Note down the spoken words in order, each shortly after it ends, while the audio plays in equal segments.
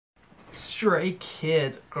Stray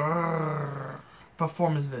Kids Grrr,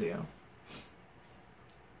 performance video.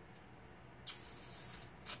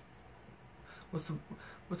 What's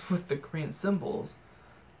with the Korean symbols?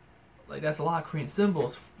 Like, that's a lot of Korean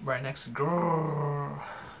symbols right next to Grrr.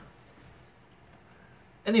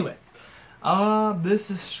 Anyway,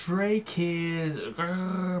 this is Stray Kids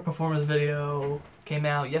Grrr, performance video. Came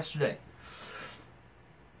out yesterday.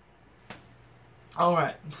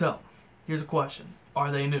 Alright, so here's a question.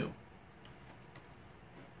 Are they new?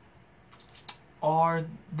 Are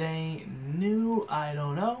they new? I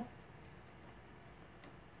don't know.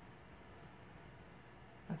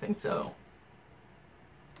 I think so.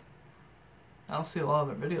 I don't see a lot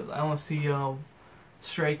of their videos. I only see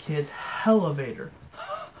Stray Kids Elevator.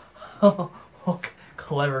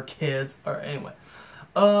 Clever kids. Alright, anyway.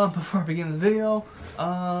 Before I begin this video,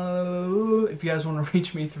 if you guys want to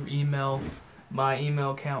reach me through email, my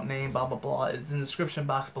email account name, blah blah blah, is in the description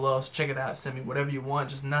box below, so check it out. Send me whatever you want,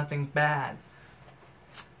 just nothing bad.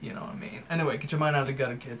 You know what I mean? Anyway, get your mind out of the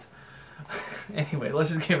gutter, kids. Anyway, let's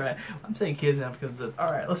just get right. I'm saying kids now because of this.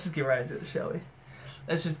 Alright, let's just get right into it, shall we?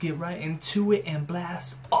 Let's just get right into it and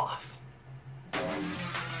blast off.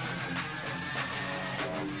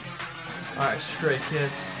 Alright, Stray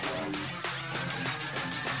Kids.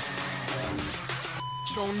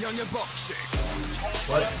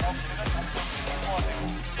 What?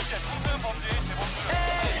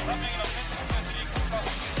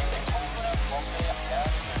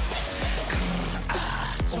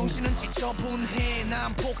 정신은 지저분해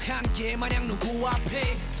난폭한 게 마냥 누구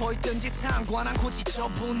앞에 서 있든지 상관 않고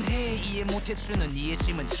지저분해 이해 못해주는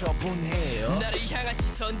이해심은 처분해요 나를 향한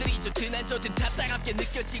시선들이 좋든 안 좋든 다 따갑게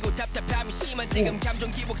느껴지고 답답함이 심한 지금 감정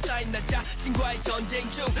기복 쌓인 나 자신과의 전쟁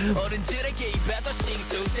중 어른들에게 입에도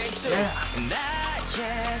싱숭생숭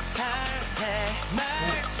나의 상태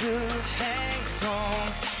말투 행동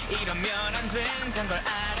이러면 안 된다는 걸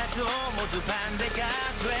알아도 모두 반대가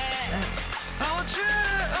돼 I want you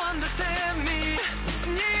to understand me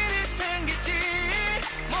무슨 일이 생길지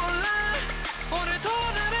몰라 오늘도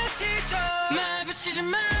나를 찢어 말 붙이지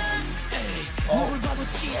마 누굴 봐도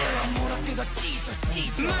찢어 물어뜯어 찢어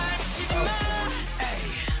말 붙이지 마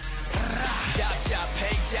답답해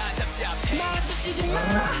답답해 마주치지 마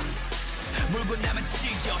물고 나면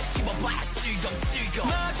찢어 씹어봐야 즐거워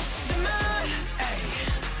마주치지 마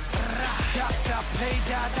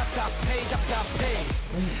답답해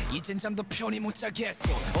이젠 잠도 편히 못 자겠어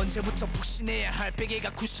언제부터 푹신해야 할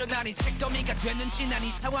베개가 쿠션 아닌 책더미가 됐는지 난 이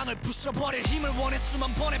상황을 부숴버릴 힘을 원해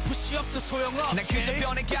수만 번의 푸시업도 소용없지 난 그저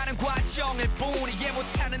변해가는 과정일 뿐 이해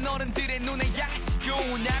못하는 어른들의 눈에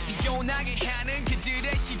야지고 날 비교나게 하는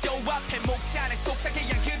그들의 시도 앞에 목탄에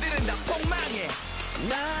속삭이야 그들은 다 폭망해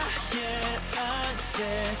나의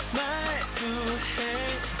상태 말투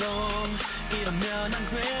행동 이러면 안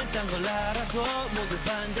된단 걸 알아도 모두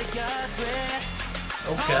반대가 돼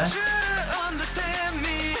Okay.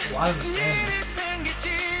 Why is it 일이 생길지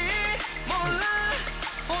몰라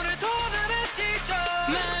오늘도 나를 찢어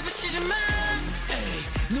말 붙이지 마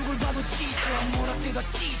누굴 봐도 찢어 물어뜯어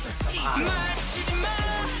찢어 말 붙이지 마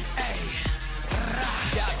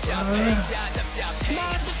답답해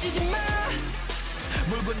마주치지 마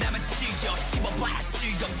물고 나면 찢어 씹어봐야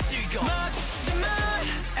즐거워 마주치지 마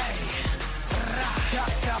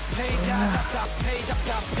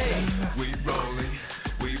답답해 We rolling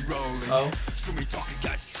숨이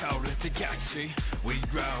턱까지 차오를 때같이 We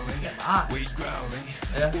growling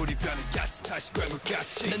우리 편이 같이 다시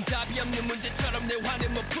괴물같이 난 답이 없는 문제처럼 내 화를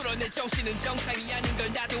못 풀어 내 정신은 정상이 아닌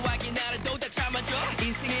걸 나도 확인하려도 다 참아줘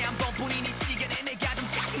인생에 한 번뿐인 이 시간에 내가 좀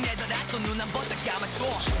짜증내더라도 눈 한 번 더 감아줘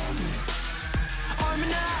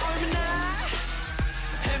얼마나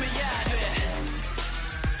헤매야 돼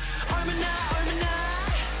얼마나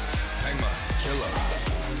백마 킬러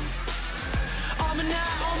어머나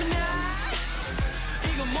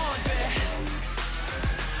이건 뭔데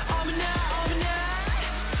어머나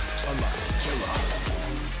천마 킬러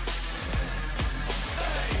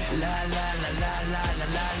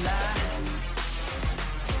라라라라라라라라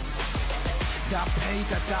답답해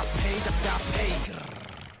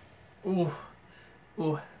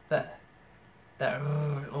Ooh, that, that.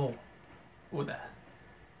 Wait,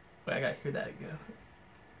 I gotta hear that again.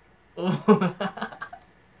 Oh.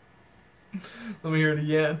 Let me hear it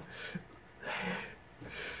again.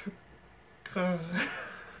 That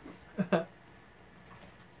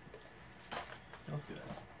was good.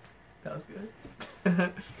 That was good.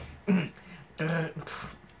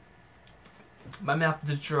 My mouth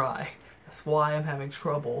is dry. That's why I'm having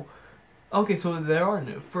trouble. Okay, so they are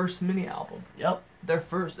new. First mini album. Yep, they're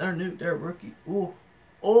new. They're rookie. Ooh,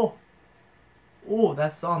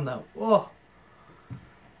 that song though.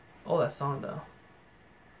 Oh Oh, that song though.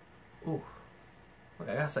 Ooh.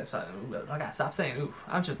 Okay, I gotta stop saying. I gotta stop saying oof.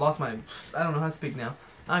 I just lost my. I don't know how to speak now.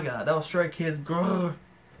 I got that was Stray Kids. Grrr,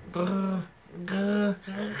 grrr, grrr.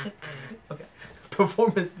 Okay,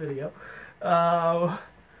 performance video.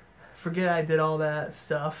 Forget I did all that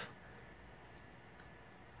stuff.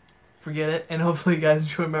 Forget it, and hopefully you guys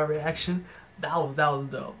enjoyed my reaction. That was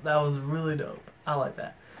dope. That was really dope. I like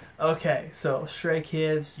that. Okay, so Stray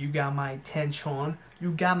Kids, you got my attention.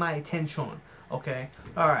 You got my attention. Okay.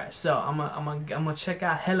 All right. So I'm gonna check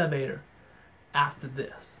out Elevator after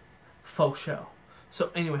this, faux show. So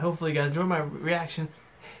anyway, hopefully you guys enjoyed my reaction.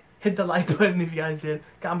 Hit the like button if you guys did.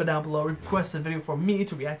 Comment down below. Request a video for me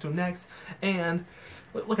to react to next. And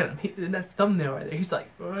look at him. In that thumbnail right there. He's like,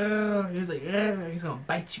 he's gonna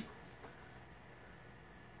bite you.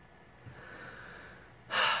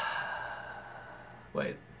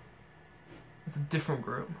 Wait, it's a different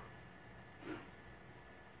group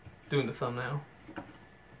doing the thumbnail.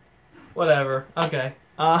 Whatever. Okay.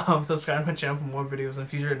 Subscribe to my channel for more videos in the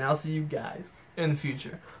future, and I'll see you guys in the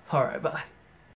future. Alright, bye.